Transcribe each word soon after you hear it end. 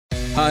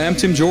Hi, I'm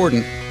Tim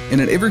Jordan, and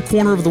in every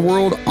corner of the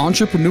world,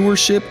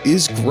 entrepreneurship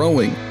is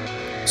growing.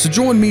 So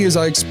join me as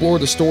I explore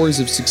the stories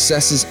of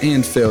successes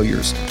and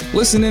failures.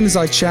 Listen in as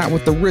I chat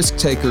with the risk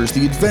takers,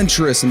 the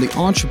adventurous, and the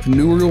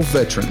entrepreneurial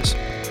veterans.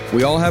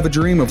 We all have a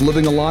dream of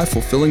living a life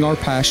fulfilling our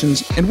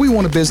passions, and we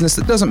want a business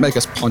that doesn't make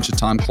us punch a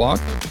time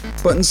clock,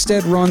 but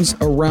instead runs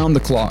around the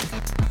clock,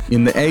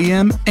 in the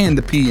AM and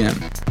the PM.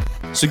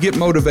 So get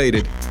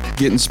motivated,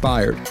 get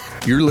inspired.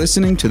 You're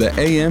listening to the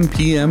AM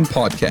PM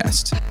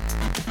podcast.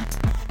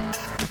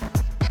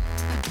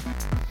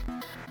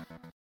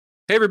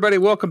 Hey everybody,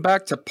 welcome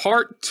back to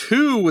part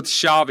 2 with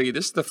Xavi.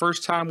 This is the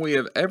first time we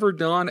have ever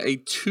done a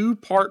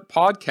 2-part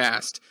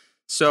podcast.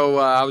 So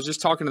I was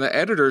just talking to the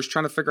editors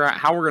trying to figure out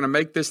how we're going to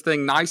make this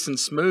thing nice and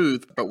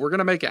smooth, but we're going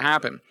to make it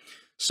happen.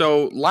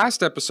 So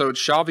last episode,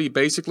 Xavi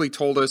basically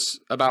told us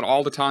about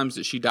all the times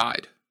that she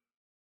died.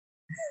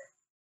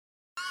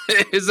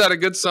 Is that a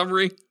good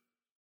summary?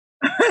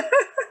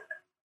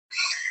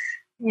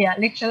 Yeah,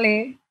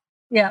 literally.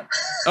 Yeah.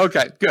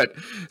 Okay, good.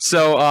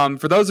 So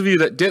for those of you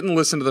that didn't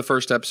listen to the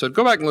first episode,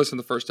 go back and listen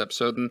to the first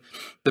episode. And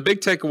the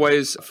big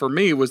takeaways for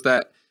me was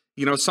that,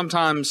 you know,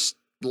 sometimes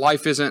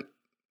life isn't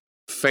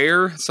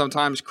fair.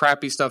 Sometimes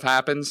crappy stuff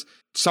happens.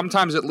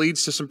 Sometimes it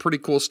leads to some pretty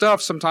cool stuff.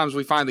 Sometimes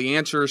we find the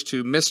answers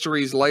to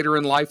mysteries later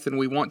in life than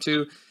we want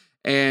to.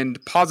 And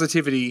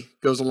positivity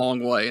goes a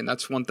long way. And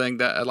that's one thing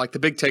that, like, the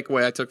big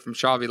takeaway I took from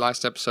Xavi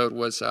last episode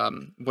was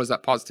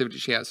that positivity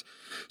she has.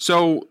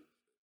 So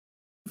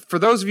for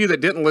those of you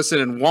that didn't listen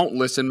and won't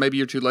listen, maybe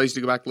you're too lazy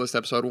to go back to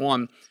listen to episode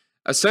 1.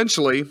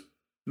 Essentially,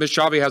 Miss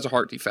Xavi has a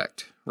heart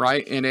defect,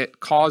 right? And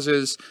it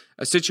causes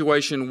a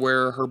situation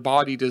where her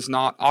body does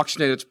not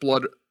oxygenate its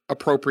blood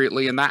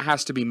appropriately, and that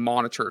has to be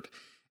monitored.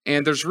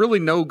 And there's really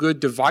no good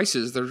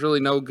devices. There's really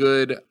no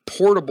good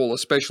portable,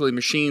 especially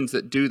machines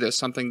that do this,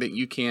 something that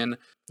you can,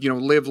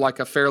 live like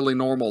a fairly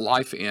normal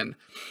life in.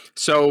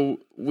 So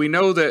we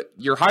know that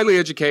you're highly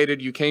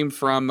educated. You came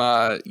from,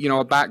 a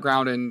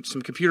background in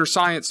some computer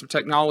science, some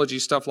technology,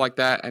 stuff like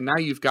that. And now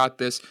you've got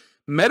this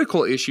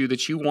medical issue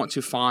that you want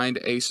to find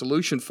a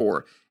solution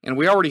for. And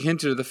we already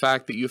hinted at the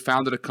fact that you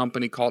founded a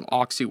company called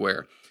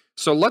Oxyware.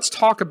 So let's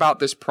talk about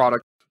this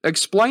product.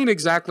 Explain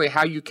exactly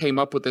how you came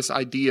up with this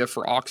idea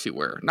for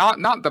Oxyware.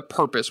 Not the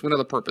purpose, we know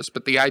the purpose,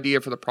 but the idea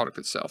for the product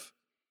itself.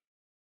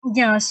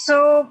 Yeah,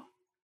 so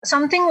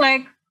something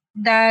like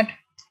that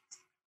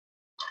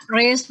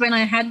raised when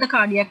I had the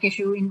cardiac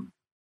issue in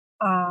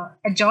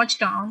at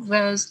Georgetown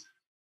was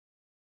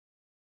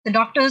the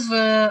doctors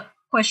were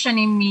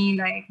questioning me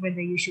like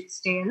whether you should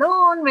stay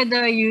alone,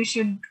 whether you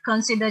should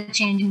consider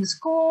changing the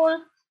school.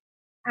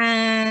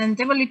 And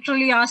they were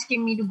literally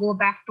asking me to go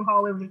back to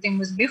how everything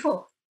was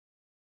before.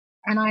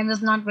 And I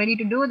was not ready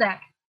to do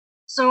that.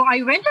 So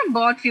I went and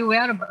bought few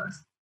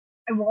wearables.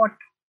 I bought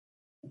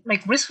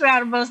like wrist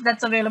wearables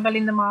that's available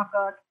in the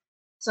market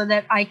so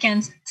that I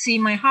can see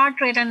my heart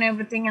rate and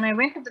everything. And I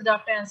went to the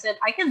doctor and said,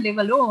 I can live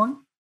alone.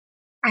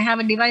 I have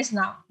a device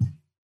now.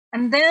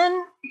 And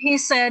then he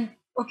said,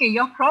 okay,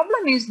 your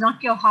problem is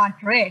not your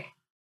heart rate.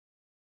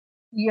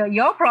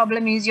 Your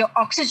problem is your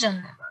oxygen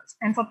levels.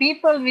 And for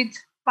people with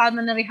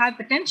pulmonary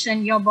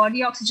hypertension, your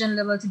body oxygen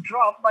levels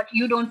drop, but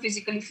you don't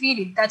physically feel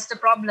it. That's the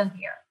problem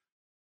here.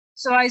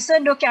 So I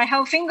said, okay, I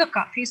have a finger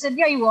cuff. He said,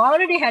 yeah, you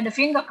already had a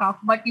finger cuff,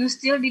 but you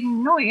still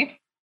didn't know it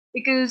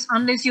because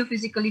unless you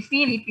physically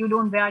feel it, you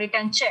don't wear it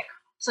and check.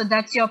 So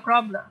that's your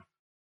problem.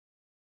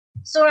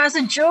 So as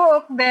a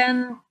joke,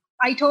 then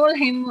I told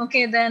him,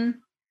 okay,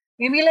 then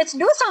maybe let's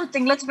do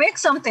something. Let's make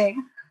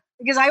something.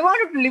 Because I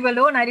wanted to live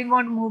alone. I didn't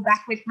want to move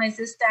back with my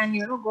sister and,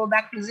 go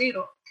back to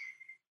zero.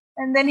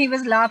 And then he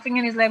was laughing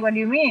and he's like, what do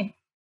you mean?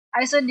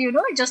 I said,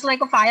 just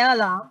like a fire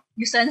alarm.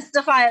 You sense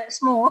the fire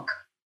smoke,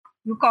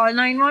 you call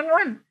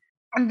 911.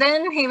 And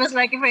then he was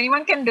like, if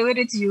anyone can do it,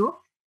 it's you.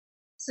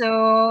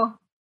 So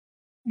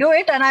do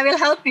it and I will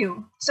help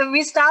you. So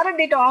we started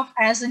it off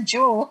as a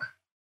joke,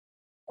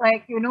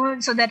 like,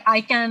 so that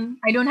I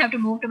don't have to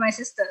move to my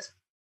sister's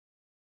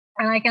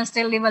and I can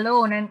still live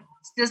alone and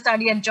still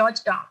study at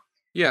Georgetown.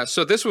 Yeah,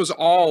 so this was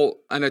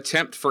all an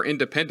attempt for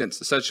independence,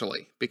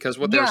 essentially, because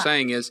what they're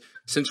saying is,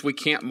 since we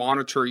can't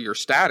monitor your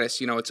status,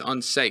 it's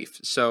unsafe.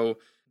 So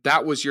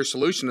that was your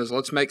solution, is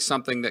let's make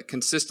something that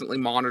consistently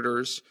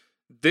monitors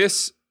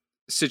this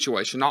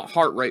situation, not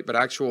heart rate, but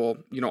actual,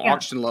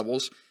 oxygen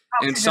levels,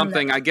 and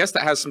something, I guess,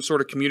 that has some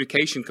sort of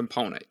communication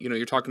component.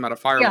 You're talking about a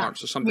fire alarm,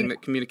 so something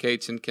that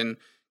communicates and can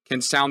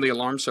sound the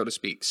alarm, so to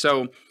speak.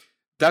 So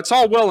that's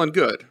all well and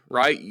good,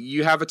 right?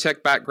 You have a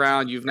tech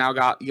background. You've now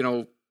got,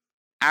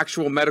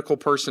 actual medical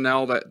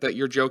personnel that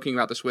you're joking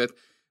about this with,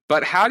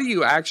 but how do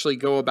you actually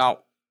go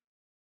about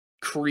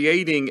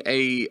creating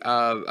a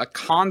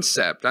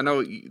concept? I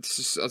know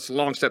it's a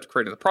long step to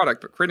creating the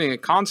product, but creating a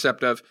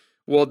concept of,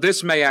 well,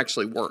 this may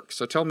actually work.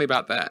 So tell me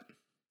about that.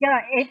 Yeah,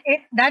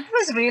 that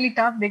was really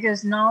tough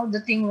because now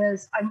the thing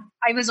was,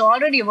 I was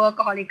already a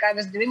workaholic. I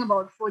was doing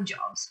about 4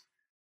 jobs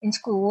in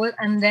school,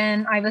 and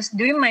then I was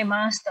doing my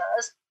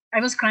master's. I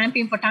was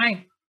cramping for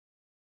time.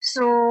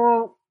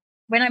 So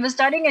when I was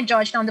studying at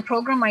Georgetown, the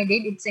program I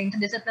did, it's an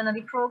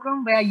interdisciplinary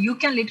program where you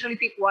can literally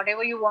pick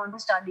whatever you want to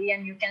study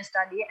and you can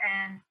study,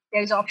 and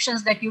there's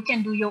options that you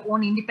can do your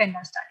own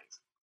independent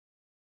studies.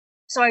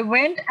 So I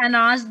went and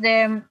asked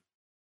them,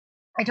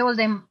 I told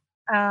them,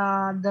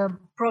 the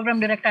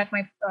program director at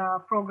my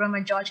program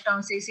at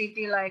Georgetown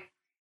CCT, like,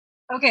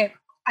 okay,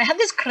 I have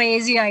this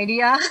crazy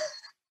idea.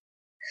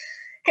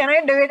 Can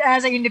I do it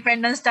as an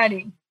independent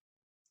study?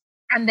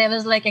 And they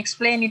was like,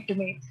 explain it to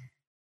me.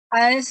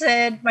 I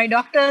said, my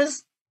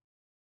doctors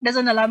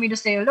doesn't allow me to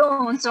stay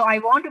alone, so I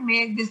want to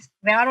make this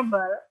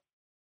wearable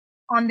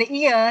on the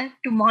ear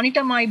to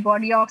monitor my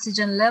body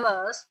oxygen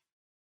levels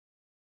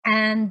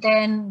and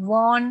then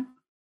warn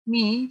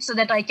me so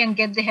that I can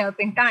get the help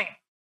in time.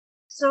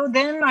 So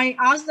then I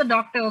asked the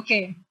doctor,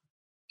 okay,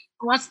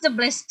 what's the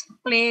best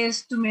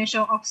place to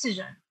measure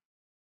oxygen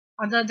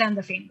other than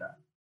the finger?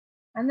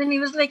 And then he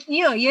was like,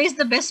 ear is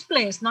the best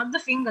place, not the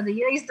finger. The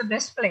ear is the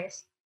best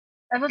place.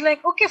 I was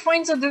like, okay,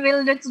 fine. So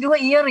let's do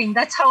an earring.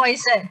 That's how I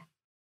said.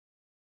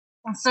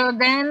 So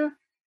then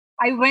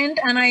I went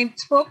and I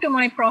spoke to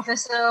my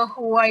professor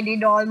who I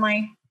did all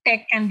my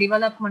tech and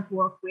development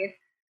work with.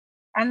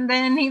 And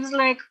then he was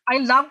like, I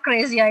love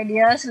crazy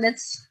ideas.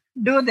 Let's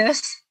do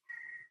this.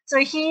 So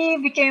he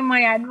became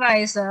my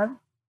advisor.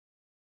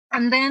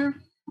 And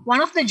then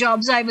one of the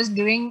jobs I was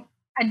doing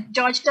at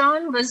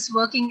Georgetown was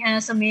working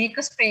as a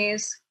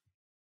makerspace,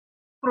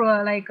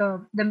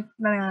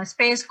 the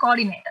space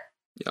coordinator.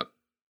 Yep.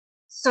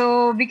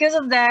 So because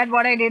of that,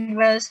 what I did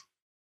was,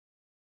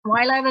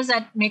 while I was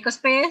at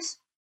Makerspace,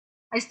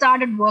 I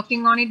started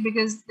working on it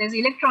because there's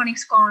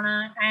electronics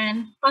corner.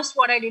 And first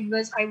what I did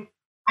was I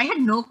had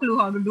no clue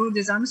how to do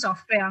this. I'm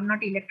software, I'm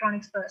not an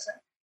electronics person.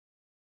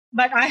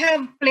 But I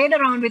have played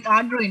around with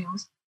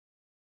Arduinos.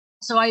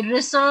 So I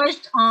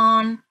researched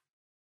on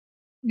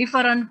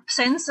different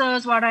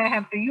sensors, what I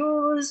have to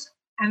use.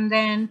 And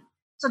then,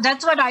 so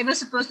that's what I was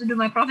supposed to do.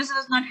 My professor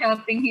was not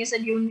helping. He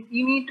said, you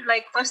need to,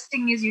 like, first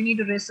thing is you need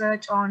to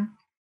research on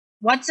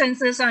what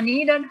sensors are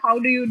needed, how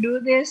do you do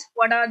this,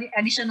 what are the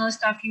additional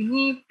stuff you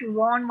need to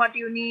warn what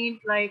you need,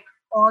 like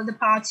all the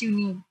parts you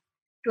need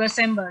to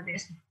assemble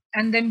this,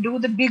 and then do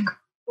the big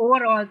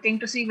overall thing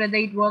to see whether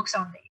it works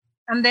on it.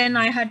 And then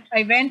I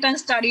went and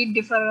studied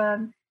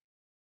different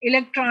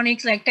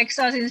electronics like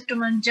Texas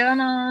Instrument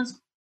journals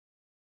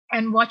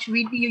and watched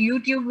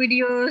YouTube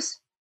videos,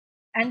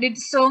 and did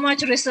so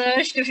much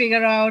research to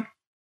figure out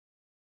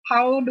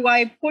how do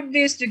I put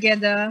this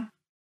together.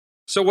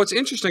 So what's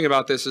interesting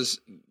about this is,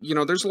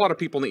 there's a lot of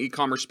people in the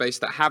e-commerce space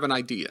that have an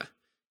idea.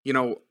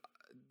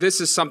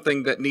 This is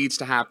something that needs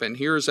to happen.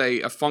 Here's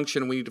a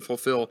function we need to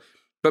fulfill.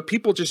 But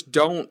people just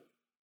don't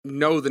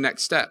know the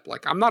next step.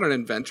 Like, I'm not an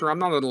inventor. I'm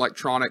not an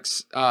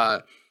electronics,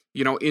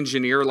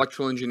 engineer,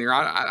 electrical engineer.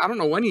 I don't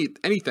know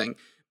anything.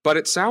 But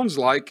it sounds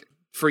like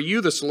for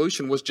you, the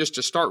solution was just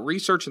to start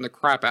researching the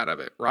crap out of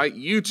it, right?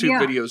 YouTube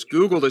videos,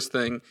 Google this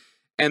thing.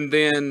 And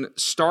then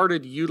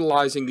started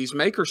utilizing these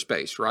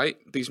makerspace, right?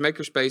 These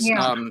makerspace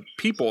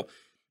people.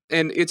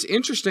 And it's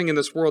interesting in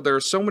this world, there are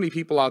so many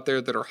people out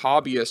there that are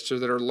hobbyists or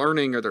that are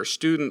learning or they're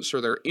students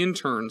or they're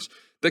interns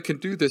that can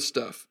do this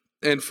stuff.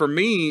 And for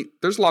me,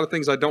 there's a lot of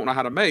things I don't know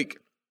how to make,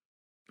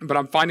 but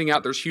I'm finding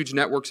out there's huge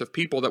networks of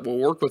people that will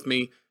work with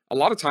me a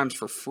lot of times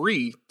for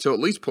free to at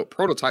least put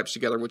prototypes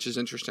together, which is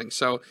interesting.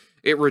 So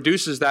it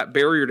reduces that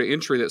barrier to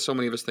entry that so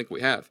many of us think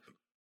we have.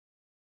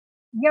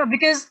 Yeah,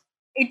 because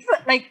it's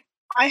like,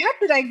 I had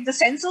to, like, the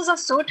sensors are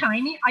so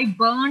tiny. I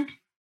burned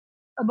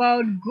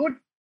about good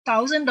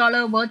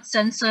 $1,000 worth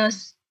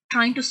sensors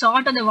trying to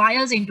solder the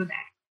wires into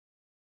that.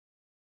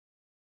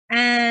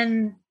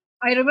 And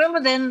I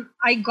remember then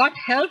I got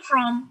help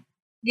from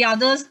the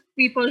other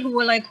people who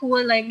were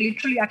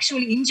literally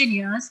actually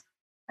engineers.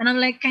 And I'm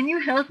like, can you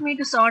help me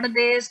to solder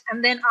this?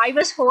 And then I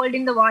was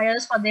holding the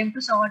wires for them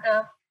to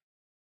solder.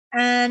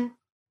 And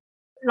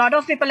a lot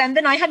of people, and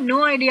then I had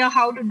no idea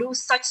how to do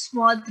such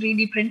small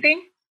 3D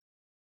printing.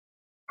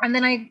 And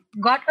then I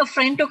got a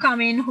friend to come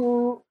in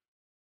who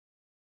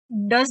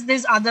does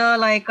this other,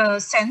 like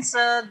a sensor,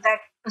 that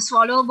a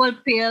swallowable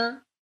pill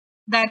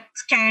that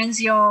scans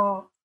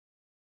the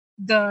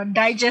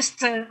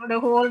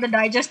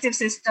digestive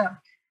system.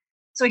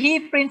 So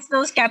he prints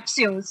those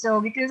capsules. So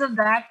because of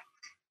that,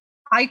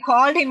 I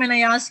called him and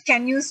I asked,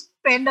 can you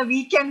spend a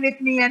weekend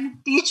with me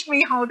and teach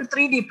me how to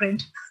 3D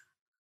print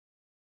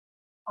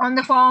on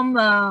the foam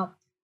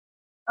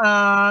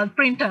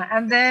printer?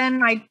 And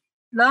then I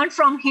learned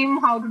from him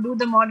how to do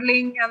the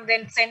modeling and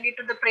then send it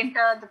to the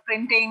printer, the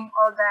printing,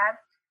 all that.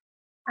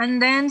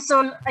 And then,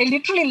 so I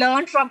literally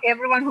learned from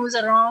everyone who's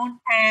around.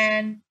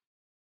 And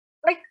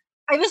like,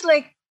 I was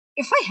like,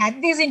 if I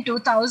had this in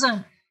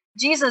 2000,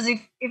 Jesus,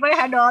 if I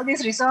had all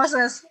these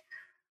resources,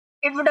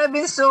 it would have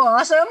been so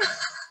awesome.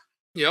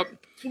 Yep.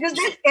 Because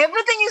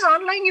everything is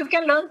online. You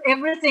can learn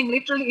everything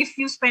literally if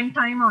you spend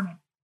time on it.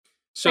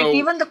 So like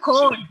even the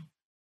code.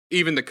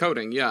 Even the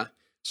coding, yeah.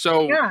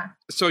 So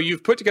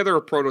you've put together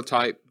a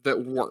prototype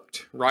that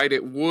worked, right?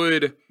 It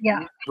would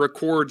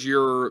record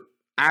your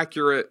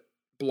accurate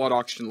blood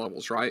oxygen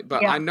levels, right?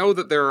 But I know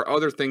that there are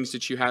other things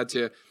that you had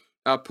to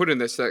put in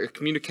this, a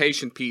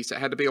communication piece. It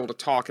had to be able to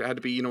talk. It had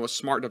to be, a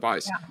smart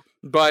device. Yeah.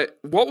 But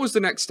what was the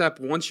next step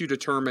once you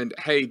determined,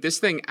 hey, this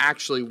thing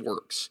actually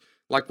works?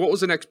 Like, what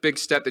was the next big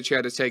step that you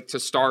had to take to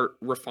start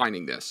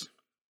refining this?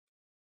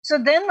 So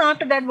then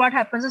after that, what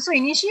happens? So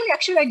initially,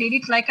 actually, I did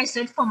it, like I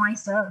said, for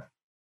myself,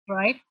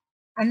 right?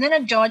 And then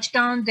at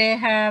Georgetown, they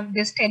have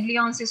this Ted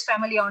Leonsis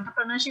Family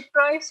Entrepreneurship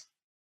Prize.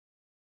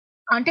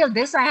 Until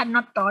this, I had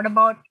not thought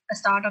about a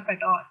startup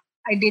at all.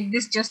 I did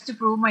this just to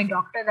prove my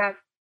doctor that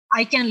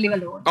I can live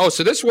alone. Oh,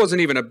 so this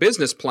wasn't even a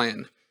business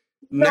plan.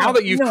 Now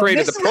that you've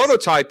created the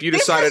prototype, you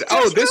decided,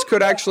 this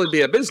could actually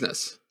be a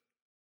business.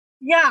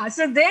 Yeah.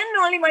 So then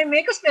only my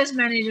makerspace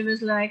manager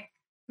was like,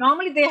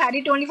 normally they had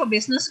it only for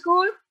business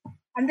school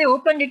and they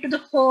opened it to the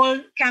whole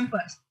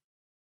campus.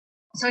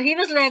 So he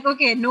was like,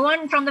 okay, no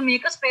one from the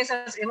makerspace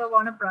has ever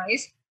won a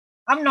prize.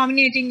 I'm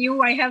nominating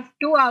you. I have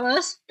 2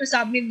 hours to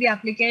submit the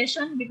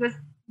application because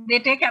they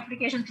take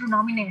application through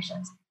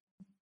nominations.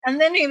 And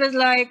then he was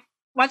like,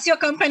 what's your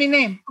company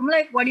name? I'm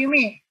like, what do you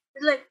mean?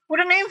 He's like, put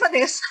a name for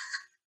this.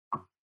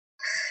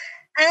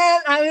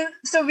 And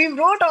so we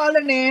wrote all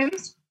the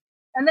names.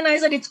 And then I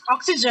said, it's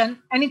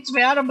oxygen and it's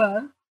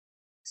wearable.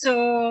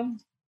 So,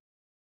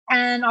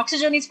 and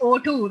oxygen is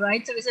O2,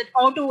 right? So we said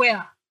O2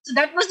 wear. So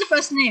that was the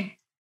first name.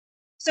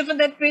 So for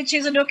that pitch,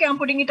 he said, okay, I'm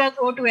putting it as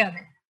O2 wear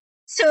then.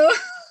 So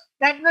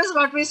that was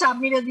what we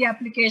submitted the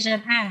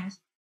application as.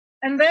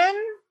 And then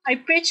I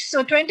pitched.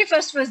 So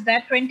 21st was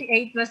that,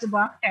 28th was the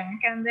bark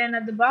tank. And then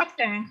at the bark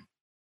tank,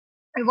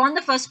 I won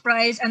the first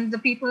prize and the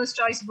People's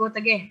Choice both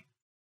again.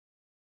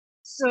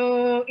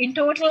 So in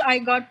total, I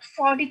got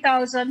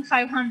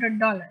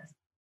 $40,500.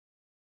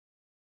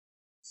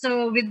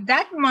 So with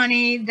that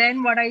money,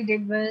 then what I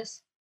did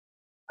was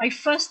I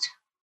first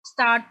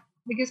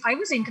because I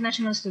was an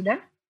international student.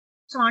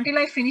 So until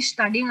I finished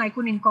studying, I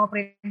couldn't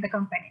incorporate the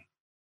company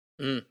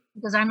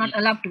because I'm not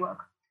allowed to work.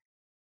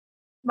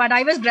 But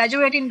I was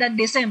graduating that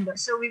December.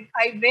 So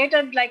I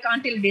waited like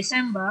until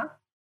December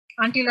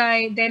until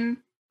I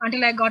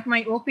got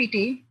my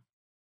OPT.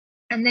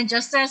 And then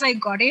just as I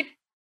got it,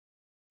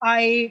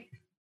 I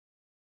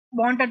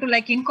wanted to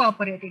like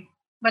incorporate it,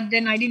 but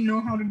then I didn't know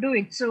how to do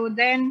it. So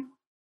then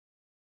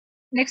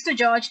next to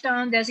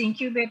Georgetown, there's an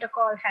incubator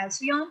called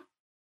Halcyon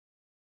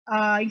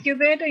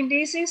incubator in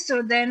DC.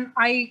 So then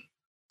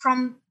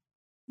from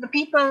the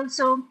people,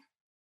 so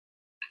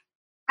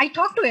I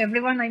talk to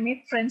everyone. I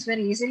make friends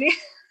very easily.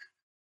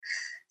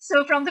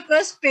 So from the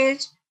first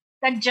page,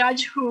 that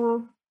judge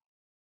who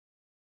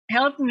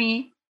helped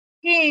me,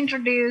 he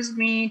introduced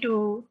me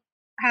to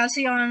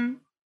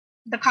Halcyon,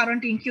 the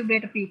current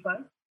incubator people.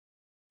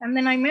 And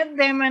then I met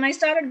them and I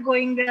started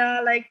going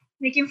there, like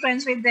making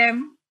friends with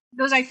them.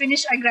 Because I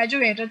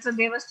graduated, so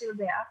they were still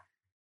there.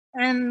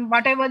 And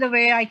whatever the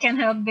way I can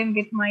help them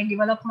with my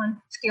development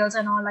skills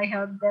and all, I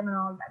helped them and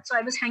all that. So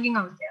I was hanging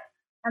out there.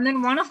 And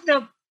then one of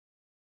the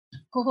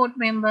cohort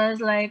members,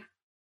 like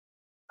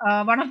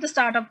one of the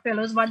startup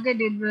fellows, what they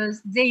did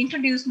was they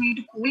introduced me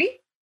to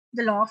Cooley,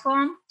 the law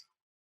firm.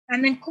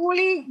 And then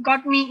Cooley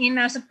got me in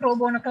as a pro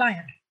bono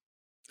client.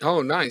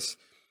 Oh, nice.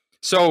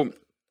 So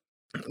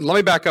let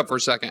me back up for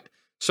a second.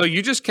 So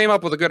you just came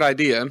up with a good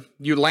idea.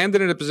 You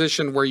landed in a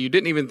position where you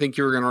didn't even think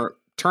you were going to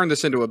turn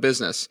this into a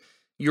business.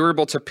 You were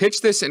able to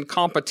pitch this in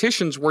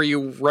competitions where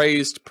you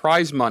raised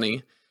prize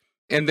money.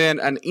 And then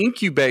an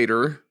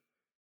incubator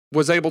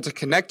was able to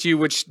connect you,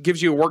 which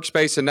gives you a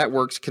workspace and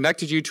networks,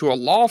 connected you to a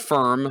law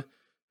firm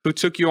who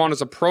took you on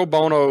as a pro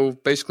bono,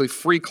 basically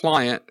free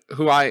client,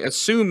 who I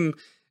assume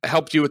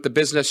helped you with the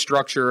business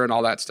structure and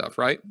all that stuff,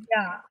 right?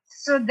 Yeah.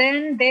 So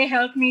then they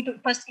helped me to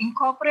first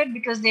incorporate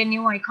because they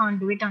knew I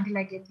can't do it until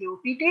I get the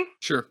OPT.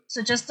 Sure.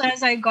 So just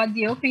as I got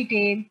the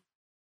OPT,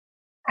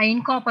 I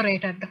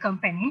incorporated the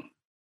company.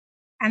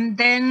 And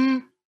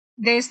then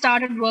they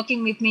started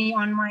working with me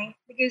on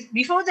because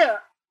before the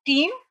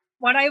team,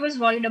 what I was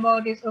worried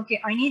about is,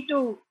 okay, I need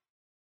to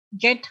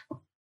get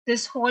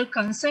this whole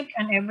concept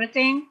and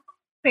everything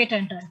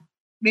patented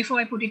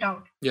before I put it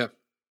out. Yeah.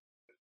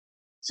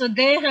 So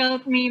they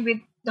helped me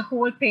with the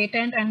whole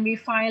patent, and we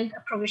filed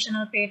a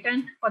provisional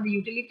patent for the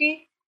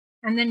utility,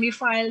 and then we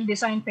filed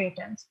design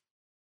patents.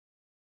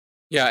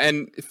 Yeah,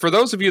 and for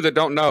those of you that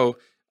don't know,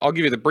 I'll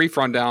give you the brief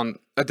rundown.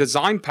 A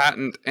design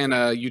patent and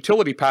a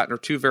utility patent are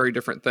two very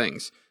different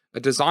things. A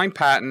design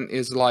patent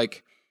is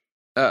like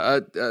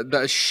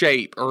the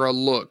shape or a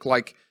look,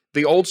 like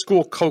the old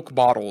school Coke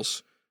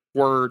bottles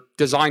were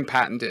design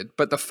patented,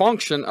 but the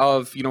function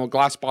of, a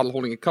glass bottle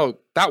holding a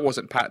Coke, that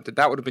wasn't patented.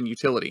 That would have been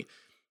utility.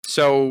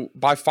 So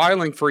by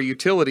filing for a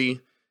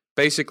utility,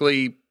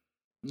 basically,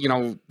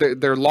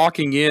 they're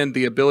locking in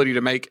the ability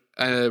to make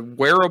a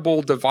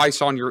wearable device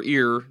on your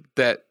ear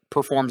that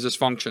performs this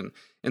function.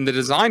 And the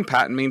design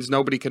patent means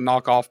nobody can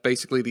knock off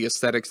basically the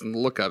aesthetics and the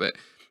look of it.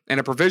 And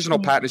a provisional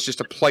patent is just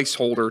a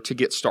placeholder to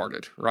get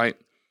started, right?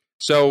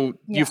 So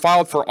you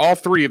filed for all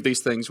three of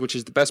these things, which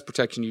is the best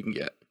protection you can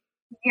get.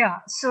 Yeah.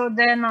 So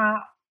then,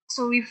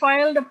 so we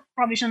filed a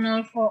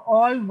provisional for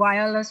all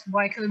wireless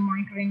vehicle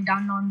monitoring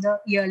done on the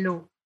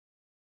earlobe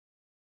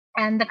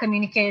and the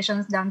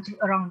communications done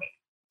around it.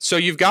 So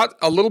you've got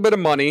a little bit of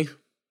money,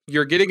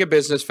 you're getting a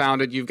business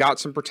founded, you've got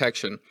some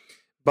protection,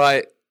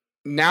 but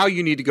now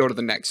you need to go to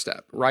the next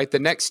step, right? The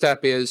next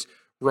step is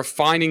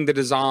refining the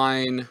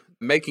design,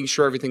 making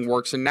sure everything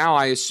works. And now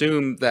I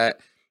assume that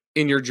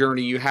in your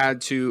journey, you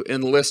had to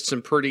enlist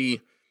some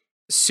pretty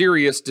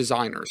serious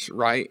designers,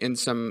 right? And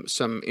some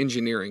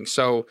engineering.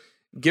 So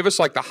give us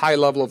like the high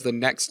level of the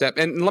next step.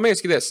 And let me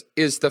ask you this,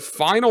 is the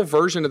final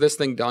version of this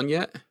thing done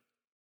yet?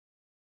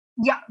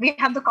 Yeah, we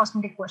have the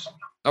cosmetic version.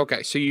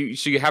 Okay, so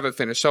you have it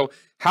finished. So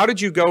how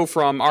did you go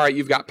from, all right,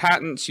 you've got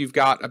patents, you've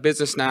got a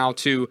business now,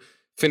 to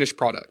finished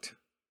product?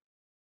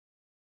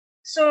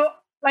 So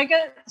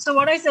so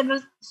what I said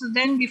was, so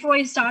then before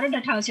I started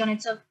at Halcyon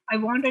itself, I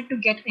wanted to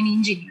get an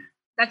engineer.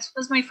 That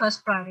was my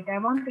first priority. I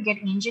wanted to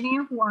get an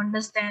engineer who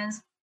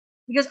understands,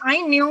 because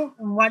I knew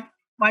what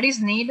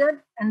is needed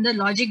and the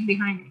logic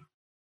behind it.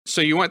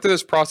 So you went through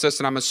this process,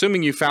 and I'm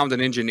assuming you found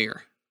an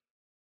engineer.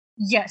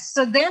 Yes.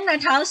 So then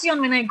at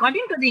Halcyon, when I got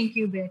into the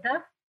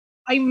incubator,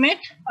 I met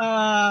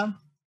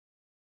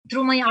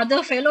through my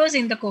other fellows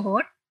in the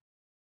cohort.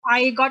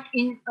 I got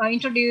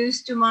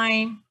introduced to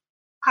my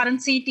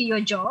current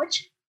CTO,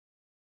 George,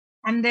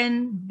 and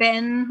then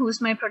Ben,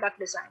 who's my product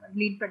designer,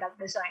 lead product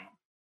designer.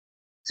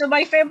 So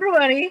by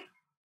February,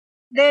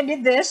 they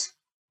did this.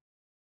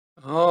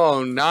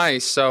 Oh,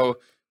 nice. So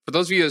for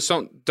those of you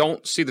that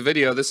don't see the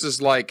video, this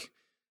is like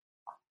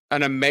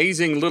an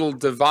amazing little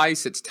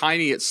device. It's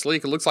tiny, it's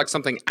sleek. It looks like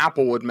something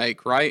Apple would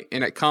make, right?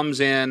 And it comes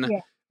in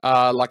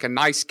like a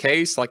nice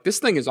case. Like, this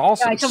thing is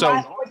awesome.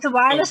 Yeah, it's a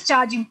wireless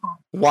charging port.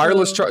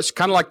 Wireless charge, it's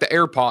kind of like the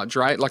AirPods,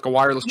 right? Like a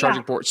wireless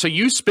charging port. So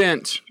you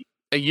spent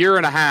a year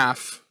and a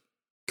half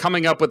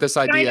coming up with this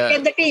idea.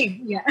 Trying to get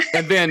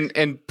the team,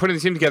 and putting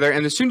the team together.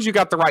 And as soon as you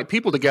got the right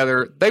people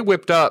together, they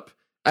whipped up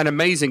an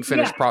amazing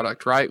finished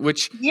product, right?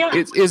 Which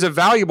is a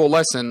valuable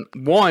lesson.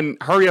 One,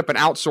 hurry up and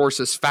outsource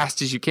as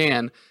fast as you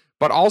can.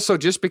 But also,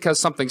 just because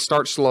something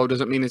starts slow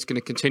doesn't mean it's going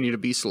to continue to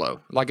be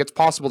slow. Like, it's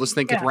possible this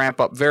thing could ramp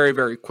up very,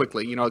 very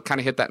quickly. You know, it kind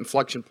of hit that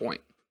inflection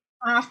point.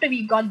 After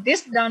we got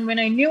this done, when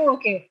I knew,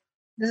 okay,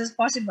 this is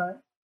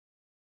possible,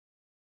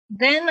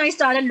 then I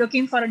started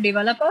looking for a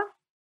developer,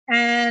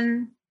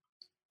 and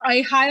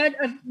I hired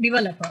a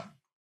developer.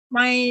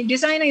 My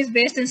designer is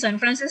based in San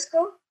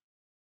Francisco.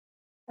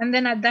 And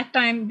then at that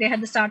time, they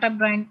had the Startup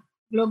Grind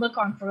Global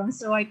Conference.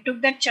 So I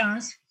took that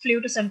chance,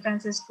 flew to San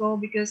Francisco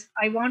because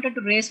I wanted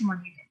to raise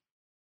money.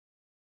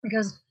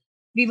 Because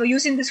we were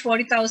using this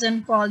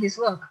 40,000 for all this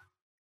work.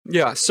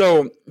 Yeah.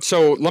 So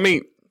let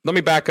me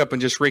back up and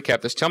just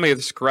recap this. Tell me if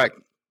this is correct.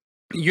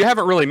 You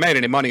haven't really made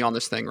any money on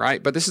this thing,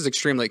 right? But this is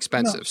extremely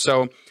expensive. No.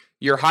 So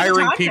you're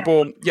hiring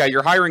people. Yeah,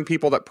 you're hiring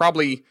people that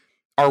probably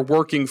are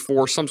working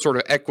for some sort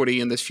of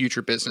equity in this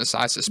future business,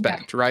 I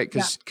suspect, right?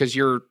 Because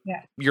you're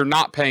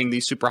not paying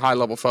these super high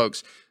level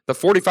folks. The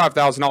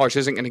 $45,000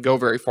 isn't going to go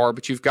very far,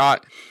 but you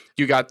got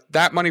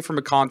that money from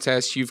a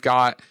contest. You've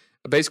got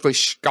basically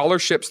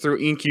scholarships through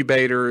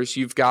incubators.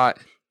 You've got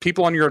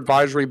people on your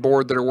advisory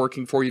board that are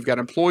working for you. You've got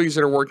employees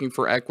that are working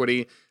for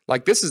equity.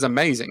 Like, this is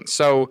amazing.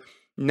 So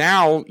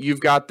now you've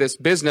got this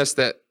business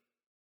that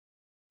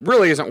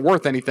really isn't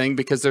worth anything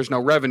because there's no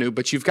revenue,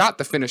 but you've got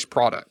the finished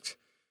product,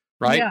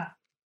 right? Yeah.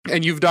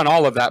 And you've done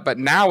all of that, but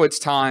now it's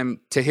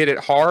time to hit it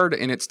hard,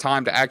 and it's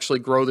time to actually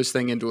grow this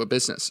thing into a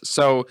business.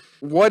 So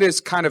what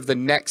is kind of the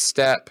next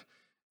step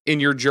in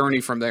your journey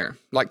from there,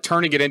 like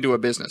turning it into a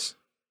business?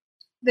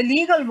 The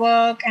legal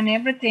work and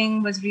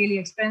everything was really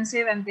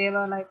expensive, and they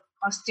were like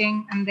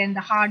costing, and then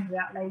the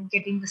hardware, like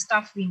getting the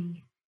stuff we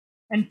need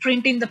and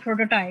printing the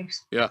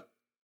prototypes. Yeah.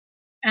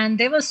 And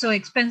they were so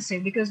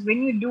expensive because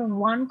when you do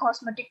one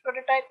cosmetic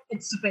prototype,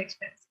 it's super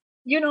expensive.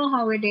 You know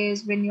how it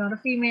is when you're a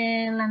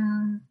female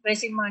and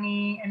raising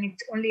money and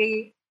it's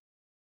only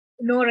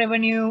no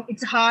revenue,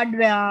 it's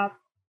hardware,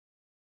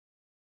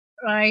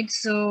 right?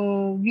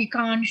 So we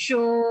can't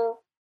show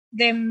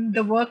them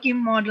the working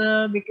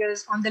model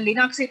because on the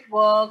Linux it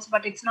works,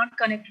 but it's not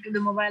connected to the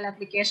mobile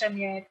application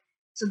yet.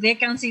 So they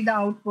can see the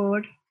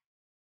output.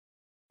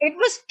 It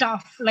was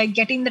tough, like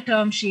getting the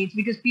term sheets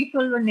because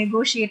people were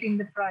negotiating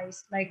the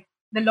price. Like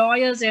the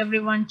lawyers,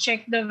 everyone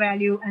checked the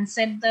value and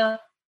set the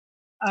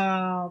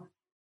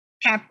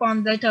cap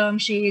on the term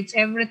sheets,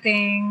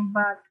 everything,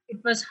 but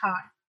it was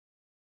hard.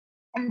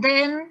 And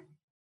then,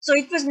 so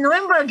it was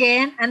November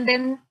again, and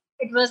then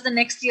it was the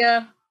next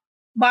year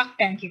Bark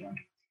Tank event.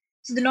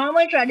 So the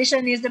normal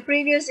tradition is the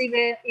previous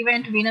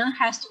event winner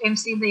has to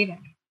MC the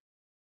event.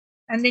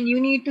 And then you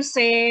need to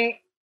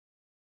say,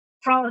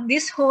 from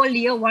this whole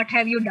year, what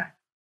have you done?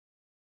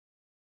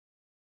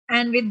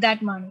 And with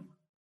that money.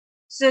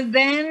 So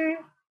then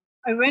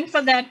I went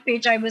for that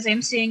pitch. I was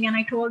MCing and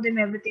I told them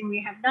everything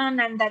we have done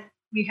and that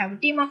we have a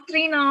team of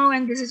 3 now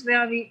and this is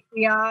where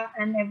we are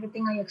and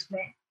everything I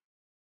explained.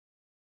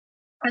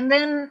 And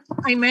then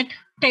I met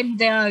Ted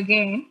there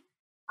again.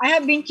 I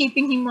have been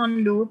keeping him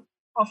on loop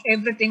of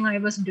everything I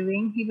was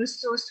doing. He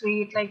was so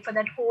sweet. Like for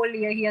that whole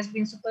year, he has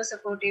been super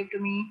supportive to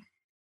me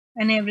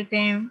and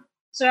everything.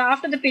 So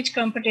after the pitch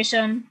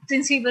competition,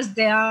 since he was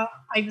there,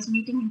 I was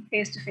meeting him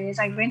face to face.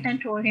 I went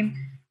and told him,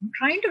 I'm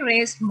trying to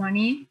raise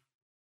money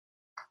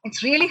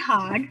It's really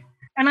hard.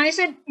 And I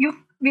said,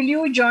 will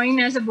you join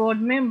as a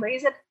board member? He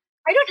said,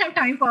 I don't have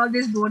time for all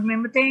these board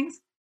member things,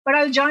 but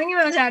I'll join you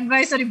as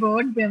advisory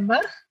board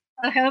member.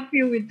 I'll help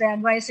you with the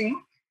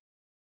advising.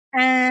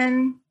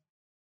 And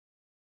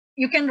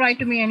you can write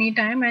to me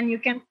anytime, and you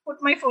can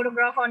put my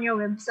photograph on your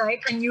website,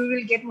 and you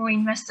will get more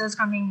investors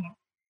coming in.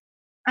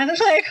 And I was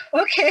like,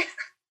 okay.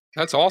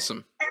 That's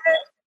awesome.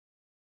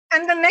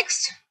 And the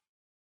next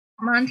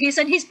month, he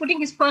said he's putting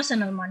his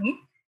personal money,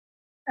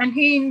 and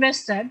he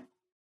invested.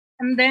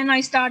 And then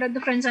I started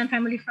the friends and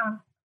family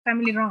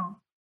round.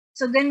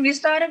 So then we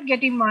started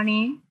getting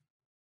money,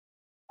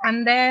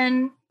 and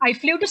then I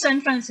flew to San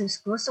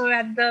Francisco. So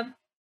right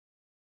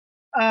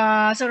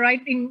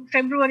in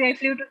February, I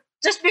flew to,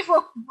 just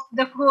before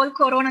the whole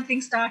Corona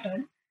thing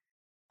started,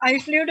 I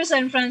flew to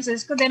San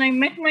Francisco. Then I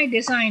met my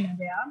designer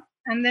there.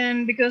 And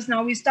then because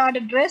now we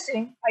started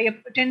dressing, I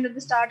attended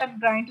the startup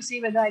grind to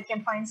see whether I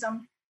can find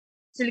some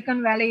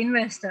Silicon Valley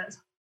investors.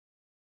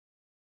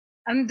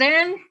 And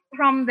then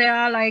from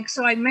there,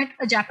 so I met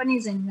a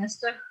Japanese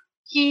investor.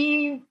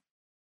 I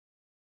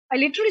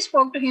literally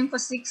spoke to him for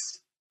 6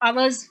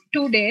 hours,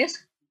 2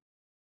 days.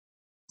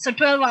 So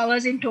 12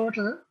 hours in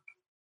total.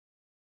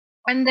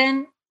 And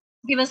then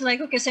he was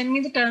like, okay, send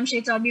me the term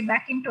sheets. I'll be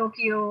back in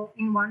Tokyo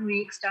in 1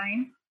 week's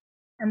time.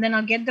 And then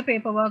I'll get the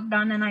paperwork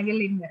done and I will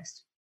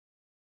invest.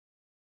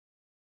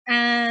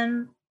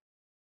 And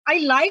I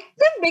liked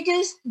them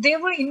because they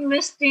were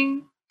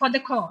investing for the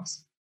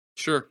cause.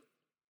 Sure.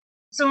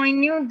 So I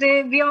knew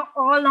we are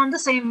all on the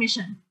same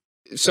mission.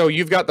 So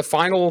you've got the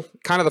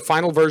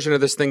final version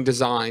of this thing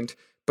designed,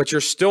 but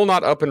you're still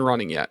not up and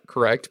running yet,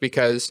 correct?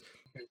 Because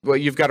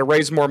you've got to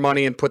raise more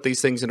money and put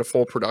these things into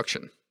full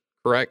production,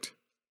 correct?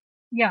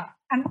 Yeah.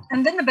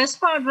 And then the best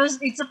part was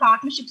it's the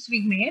partnerships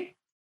we made.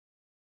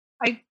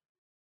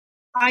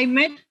 I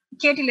met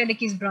Katie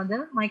Ledecky's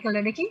brother, Michael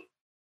Ledecky.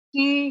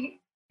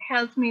 He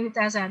helped me with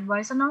as an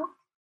advisor now.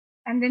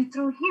 And then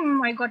through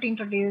him, I got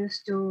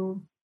introduced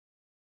to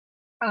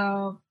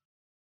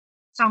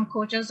some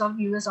coaches of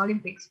US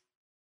Olympics.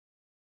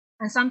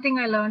 And something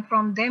I learned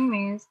from them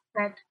is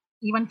that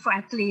even for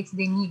athletes,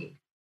 they need it.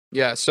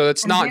 Yeah, so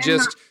it's not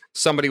just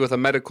somebody with a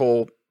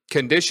medical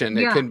condition.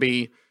 It can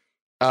be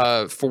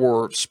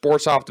for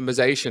sports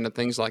optimization and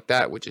things like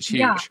that, which is huge.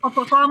 Yeah, for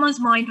performance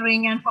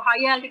monitoring and for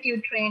high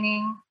altitude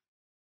training,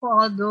 for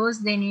all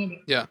those, they need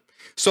it. Yeah.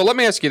 So let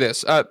me ask you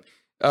this.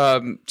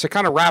 To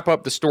kind of wrap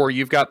up the story,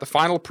 you've got the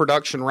final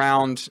production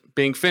round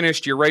being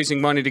finished. You're raising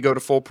money to go to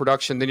full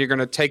production. Then you're going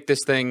to take this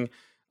thing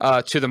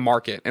to the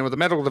market. And with a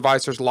medical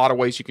device, there's a lot of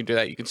ways you can do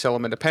that. You can sell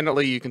them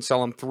independently. You can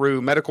sell them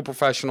through medical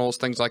professionals,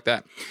 things like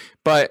that.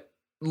 But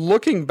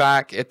looking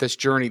back at this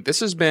journey, this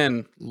has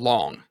been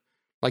long.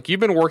 Like you've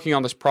been working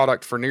on this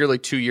product for nearly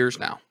 2 years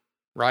now,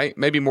 right?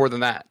 Maybe more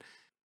than that.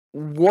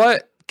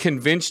 What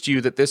convinced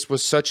you that this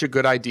was such a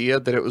good idea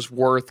that it was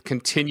worth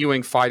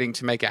continuing fighting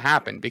to make it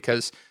happen?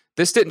 Because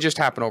this didn't just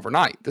happen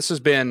overnight. This has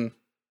been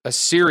a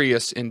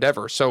serious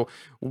endeavor. So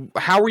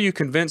how were you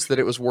convinced that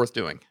it was worth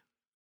doing?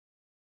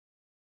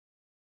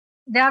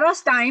 There are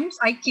times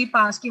I keep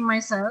asking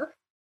myself,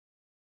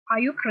 are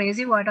you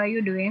crazy? What are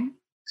you doing?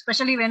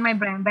 Especially when my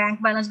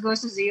bank balance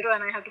goes to zero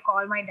and I have to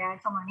call my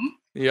dad for money.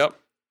 Yep.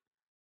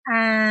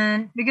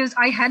 And because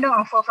I had an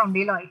offer from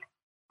Deloitte,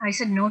 I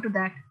said no to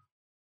that.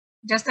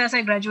 Just as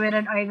I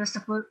graduated, I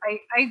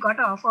got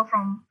an offer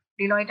from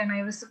Deloitte, and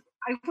I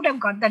would have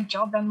got that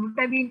job and would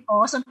have been an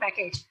awesome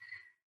package.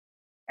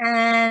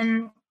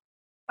 And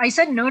I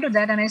said no to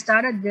that, and I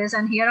started this,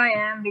 and here I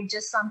am with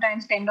just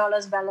sometimes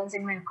 $10 balance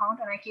in my account,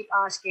 and I keep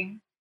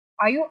asking,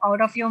 are you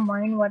out of your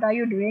mind? What are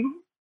you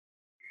doing?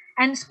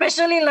 And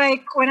especially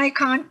when I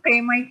can't pay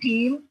my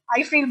team,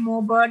 I feel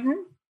more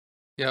burdened.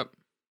 Yep.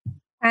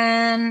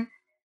 And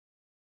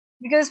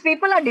because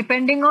people are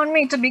depending on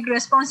me, it's a big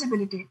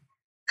responsibility.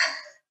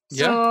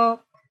 Yeah.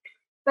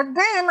 But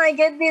then I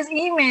get these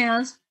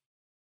emails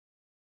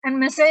and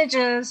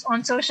messages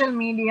on social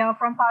media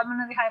from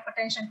pulmonary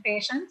hypertension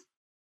patients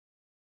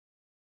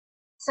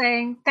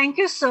saying, thank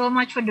you so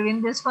much for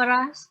doing this for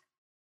us.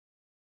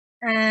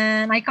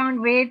 And I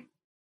can't wait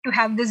to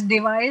have this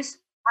device.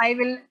 I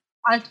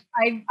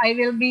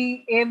will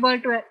be able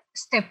to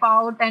step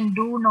out and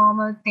do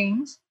normal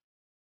things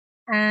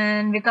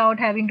and without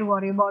having to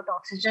worry about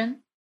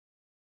oxygen.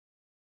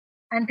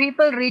 And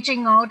people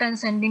reaching out and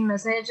sending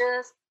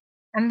messages,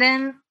 and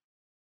then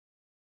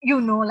you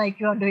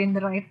are doing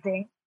the right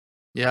thing.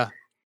 Yeah.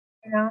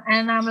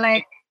 And I'm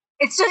like,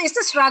 it's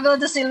a struggle.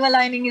 The silver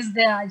lining is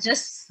there.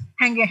 Just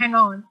hang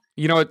on.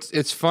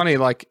 It's funny.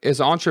 Like as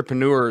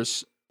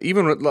entrepreneurs,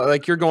 even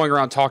like you're going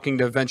around talking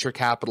to venture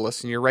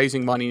capitalists and you're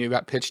raising money and you've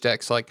got pitch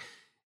decks. Like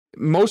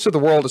most of the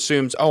world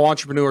assumes,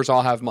 entrepreneurs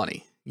all have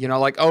money.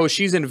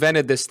 She's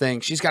invented this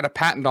thing. She's got a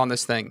patent on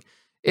this thing.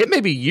 It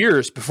may be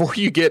years before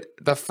you get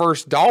the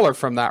first dollar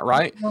from that,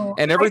 right? No,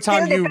 and every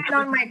time you depend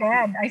on my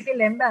dad, I feel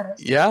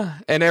embarrassed. Yeah,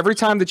 and every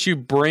time that you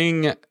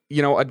bring,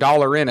 a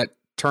dollar in, it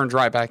turns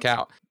right back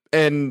out.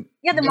 And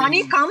the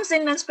money comes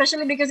in,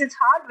 especially because it's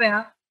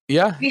hardware.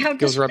 Yeah. We have It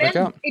goes to right back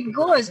spend. out. It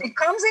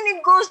comes in,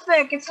 it goes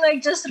back. It's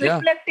like just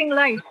reflecting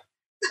life.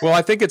 Well,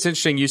 I think it's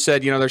interesting. You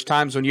said, there's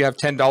times when you have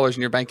 $10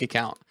 in your bank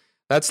account.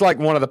 That's like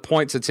one of the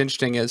points that's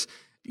interesting is,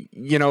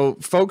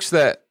 folks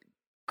that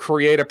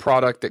create a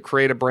product, that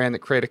create a brand, that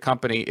create a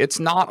company, it's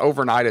not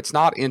overnight. It's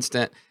not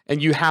instant.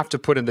 And you have to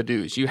put in the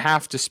dues. You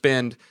have to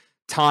spend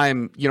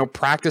time,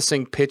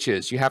 practicing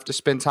pitches. You have to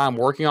spend time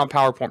working on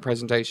PowerPoint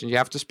presentations. You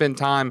have to spend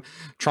time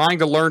trying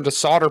to learn to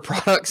solder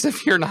products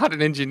if you're not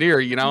an engineer,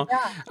 Yeah.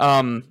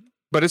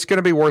 But it's going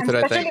to be worth it,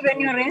 I think. Especially when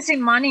you're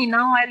raising money.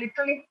 Now I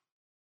literally,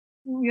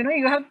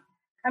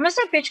 I must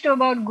have pitched to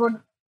about good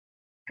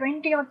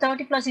 20 or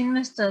 30 plus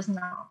investors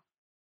now.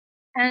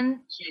 And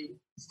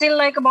still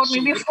like about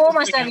maybe 4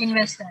 must have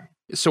invested.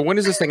 So when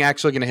is this thing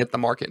actually going to hit the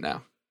market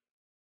now?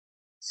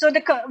 So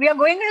we are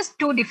going as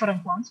two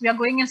different ones. We are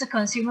going as a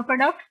consumer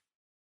product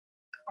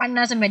and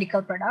as a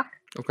medical product.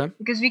 Okay.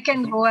 Because we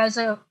can go as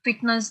a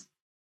fitness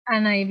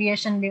and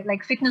aviation,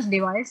 like fitness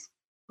device,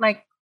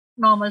 like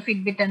normal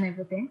Fitbit and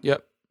everything.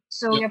 Yep.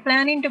 So we are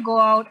planning to go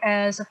out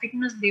as a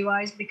fitness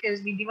device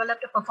because we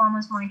developed a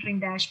performance monitoring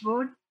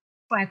dashboard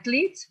for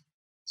athletes.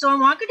 So our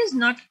market is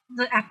not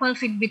the Apple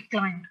Fitbit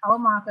client. Our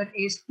market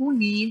is who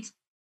needs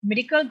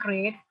medical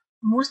grade,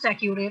 most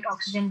accurate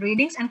oxygen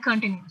readings and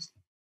continuously.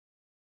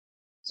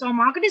 So our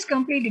market is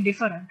completely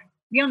different.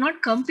 We are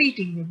not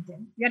competing with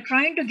them. We are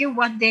trying to give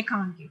what they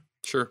can't give.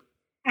 Sure.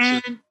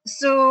 And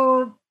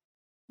so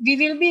we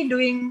will be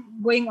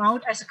going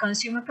out as a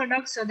consumer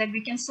product so that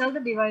we can sell the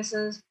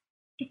devices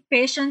to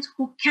patients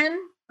who can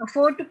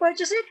afford to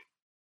purchase it,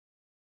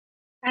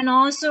 and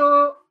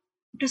also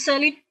to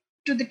sell it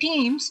to the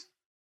teams.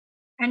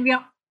 And we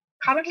are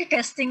currently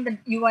testing the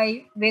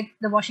UI with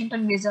the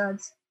Washington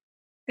Wizards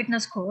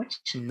fitness coach.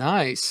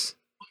 Nice.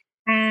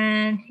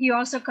 And he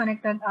also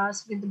connected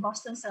us with the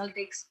Boston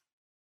Celtics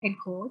head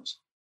coach.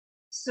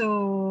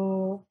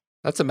 So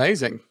that's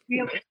amazing.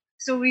 we are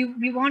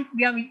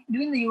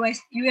doing the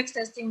UX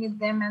testing with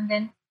them, and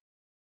then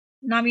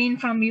Naveen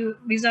from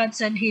Wizard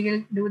said he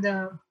will do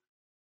the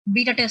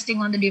beta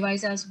testing on the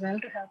device as well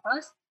to help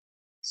us.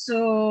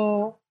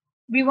 So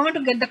we want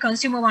to get the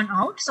consumer one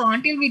out. So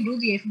until we do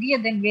the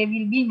FDA, then we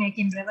will be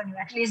making revenue.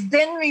 At least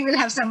then we will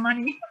have some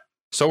money.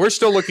 So we're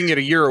still looking at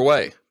a year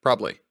away,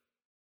 probably.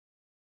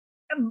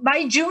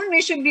 By June,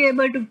 we should be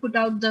able to put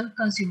out the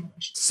consumer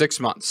version. 6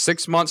 months.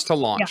 6 months to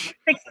launch.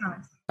 Yeah, 6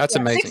 months. That's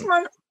amazing. 6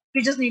 months,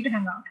 we just need to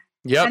hang out.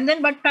 Yeah. And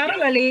then, but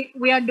parallelly,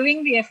 we are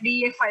doing the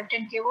FDA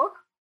 510K work.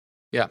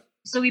 Yeah.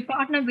 So we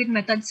partnered with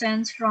Method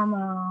Sense from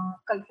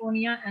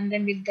California, and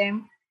then with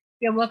them,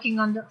 we are working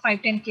on the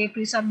 510K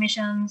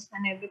pre-submissions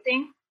and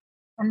everything.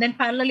 And then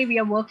parallelly, we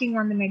are working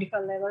on the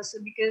medical level. So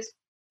because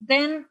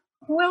then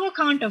whoever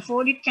can't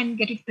afford it can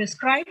get it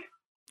prescribed.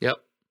 Yep.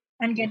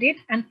 And get it.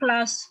 And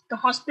plus, the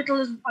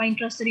hospitals are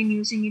interested in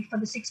using it for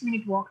the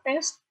 6-minute walk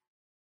test.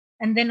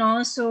 And then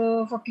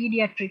also for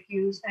pediatric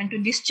use and to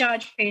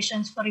discharge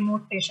patients for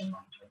remote patient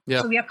monitoring.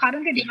 Yep. So we are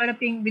currently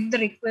developing, with the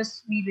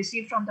requests we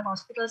received from the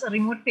hospitals, a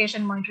remote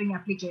patient monitoring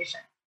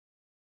application.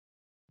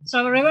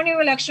 So our revenue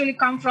will actually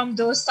come from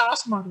those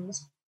SaaS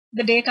models,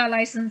 the data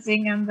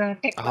licensing and the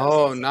tech licensing.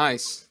 Oh,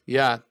 nice.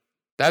 Yeah,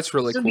 that's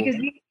really cool.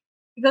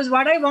 Because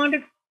what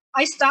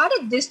I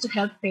started this to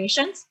help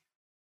patients.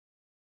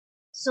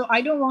 So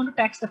I don't want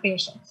to tax the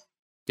patients.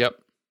 Yep.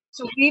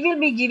 So we will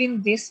be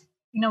giving this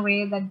in a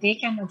way that they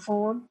can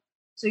afford.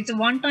 So it's a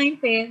one-time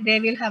pay.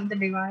 They will have the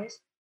device,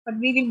 but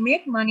we will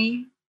make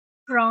money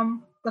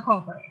from the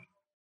corporate.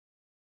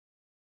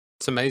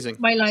 It's amazing.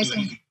 By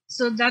licensing.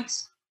 So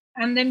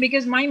and then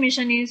because my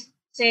mission is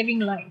saving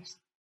lives.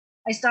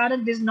 I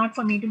started this not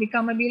for me to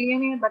become a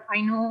billionaire, but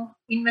I know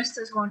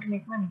investors want to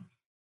make money.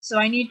 So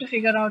I need to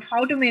figure out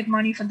how to make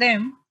money for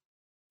them,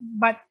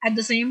 but at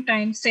the same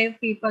time, save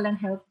people and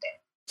help them.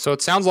 So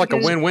it sounds like a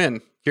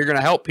win-win. You're going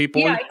to help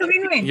people. Yeah, it's a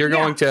win-win. You're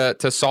going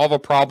to solve a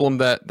problem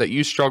that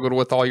you struggled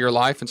with all your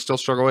life and still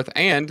struggle with,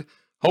 and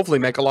hopefully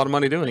make a lot of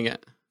money doing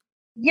it.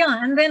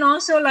 Yeah, and then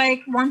also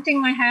like one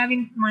thing I have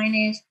in mind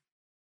is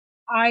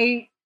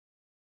I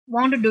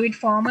want to do it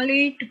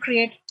formally to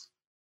create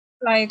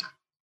like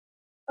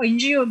a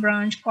NGO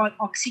branch called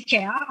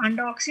OxyCare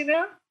under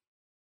Oxyware,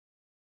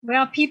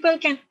 where people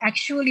can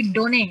actually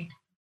donate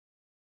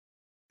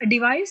a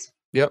device.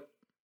 Yep.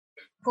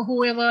 For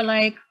whoever,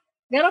 like,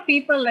 there are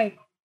people like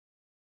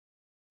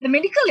the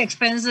medical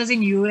expenses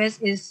in US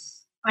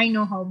is, I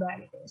know how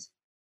bad it is.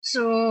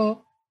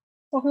 So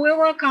for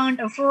whoever can't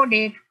afford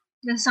it,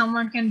 then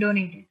someone can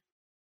donate it.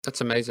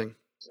 That's amazing.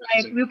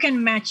 Like you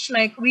can match,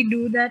 like we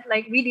do that,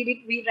 like we did it,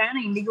 we ran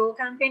an Indigo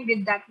campaign,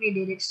 with that we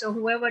did it. So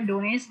whoever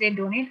donates, they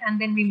donate,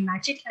 and then we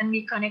match it and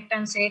we connect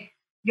and say,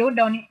 your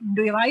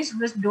device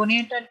was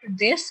donated to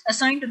this,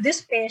 assigned to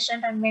this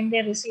patient, and when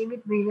they receive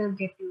it, we will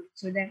get you.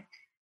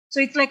 So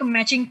it's like a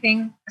matching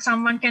thing.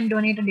 Someone can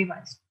donate a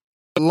device.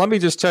 Let me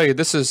just tell you,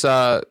 this has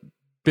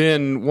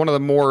been one of the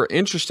more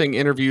interesting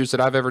interviews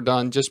that I've ever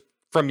done, just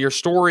from your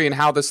story and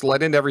how this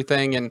led into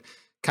everything, and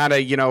kind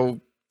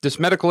of, this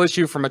medical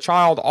issue from a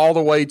child all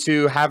the way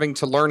to having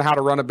to learn how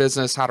to run a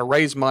business, how to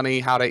raise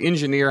money, how to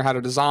engineer, how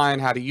to design,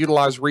 how to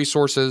utilize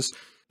resources.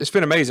 It's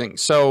been amazing.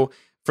 So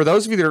for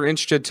those of you that are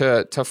interested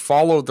to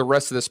follow the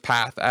rest of this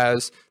path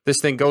as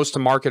this thing goes to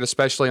market,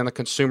 especially on the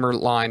consumer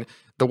line,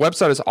 the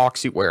website is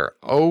Oxywear,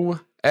 Oxiwear.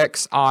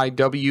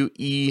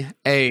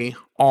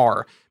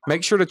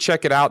 Make sure to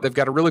check it out. They've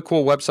got a really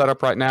cool website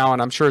up right now,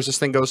 and I'm sure as this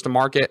thing goes to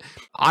market,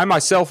 I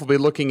myself will be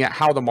looking at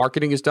how the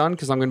marketing is done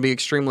because I'm going to be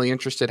extremely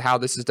interested how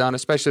this is done,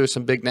 especially with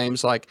some big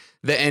names like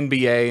the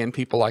NBA and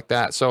people like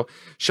that. So,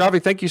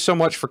 Shavi, thank you so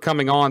much for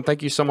coming on.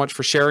 Thank you so much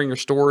for sharing your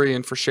story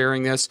and for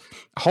sharing this.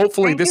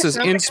 Hopefully, this is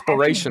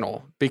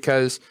inspirational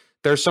because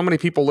there's so many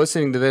people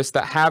listening to this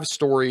that have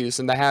stories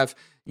and they have,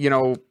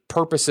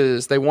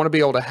 purposes. They want to be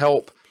able to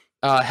help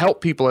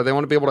people, or they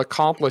want to be able to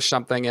accomplish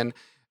something, and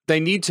they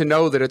need to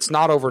know that it's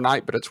not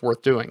overnight, but it's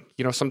worth doing.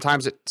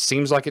 Sometimes it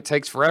seems like it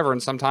takes forever,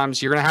 and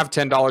sometimes you're going to have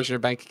 $10 in your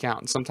bank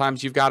account, and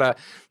sometimes you've got to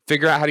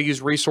figure out how to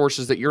use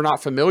resources that you're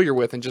not familiar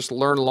with and just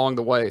learn along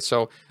the way.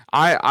 So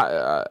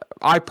I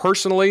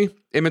personally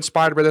am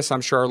inspired by this.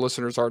 I'm sure our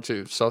listeners are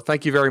too. So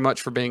thank you very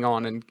much for being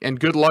on, and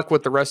good luck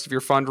with the rest of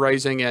your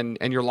fundraising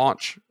and your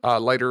launch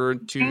later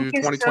into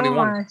 2021. So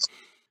much.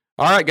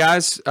 All right,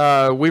 guys,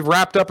 we've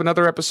wrapped up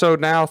another episode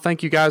now.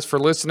 Thank you guys for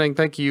listening.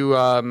 Thank you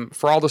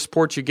for all the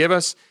support you give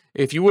us.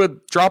 If you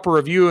would drop a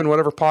review in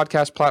whatever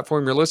podcast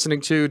platform you're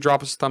listening to,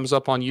 drop us a thumbs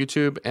up on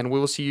YouTube, and we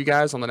will see you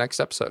guys on the next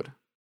episode.